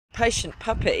impatient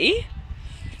puppy.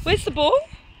 Where's the ball?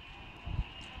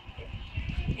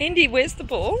 Indy, where's the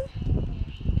ball?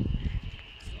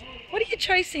 What are you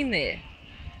chasing there?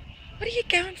 What are you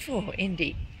going for,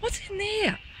 Indy? What's in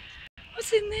there?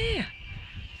 What's in there?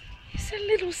 Is it a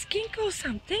little skink or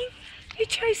something? You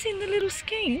chasing the little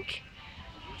skink?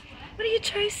 What are you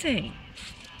chasing?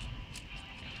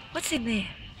 What's in there?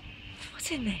 What's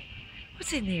in there?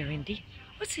 What's in there, Indy?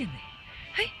 What's in there?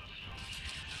 Hey?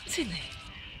 What's in there?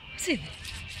 What's in there?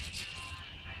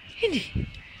 Indy?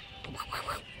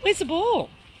 Where's the ball?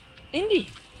 Indy,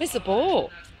 where's the ball?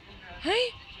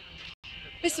 Hey?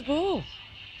 Where's the ball?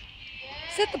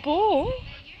 Is that the ball?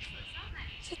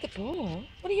 Is that the ball?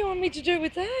 What do you want me to do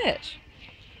with that?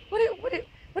 What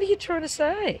are you trying to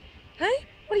say? Hey?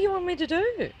 What do you want me to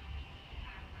do?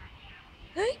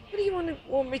 Hey? What do you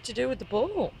want me to do with the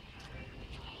ball?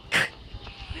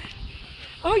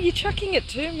 Oh, you're chucking it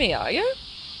to me, are you?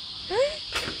 Hey?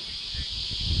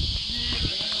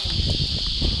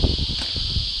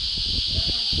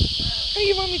 What do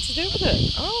you want me to do with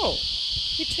it? Oh,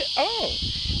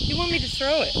 you want me to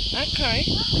throw it? Okay.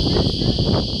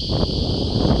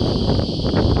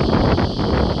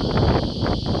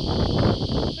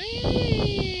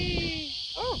 Hey.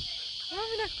 Oh,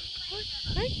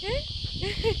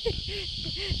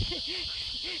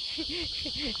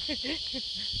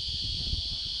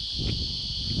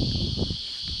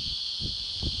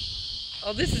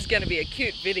 oh, this is going to be a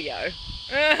cute video.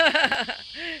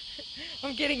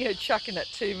 I'm getting her chucking it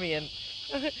to me, and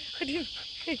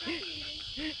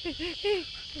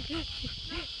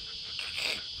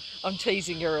I'm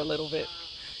teasing her a little bit.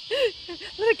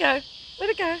 Let it go, let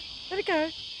it go, let it go,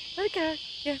 let it go.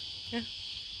 Yeah, yeah.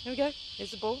 There we go.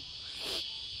 There's the ball.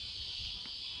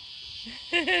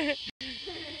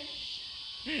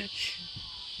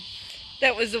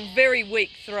 That was a very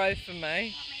weak throw for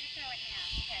me.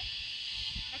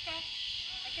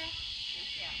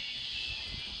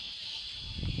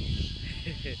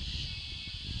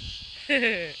 Taking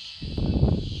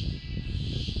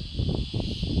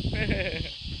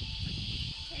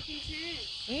turns.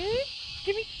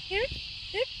 Give me here.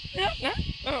 No, no.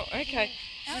 Oh, okay.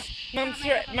 Oh,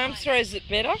 Mum throws it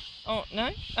better. Oh no.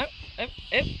 Oh, up.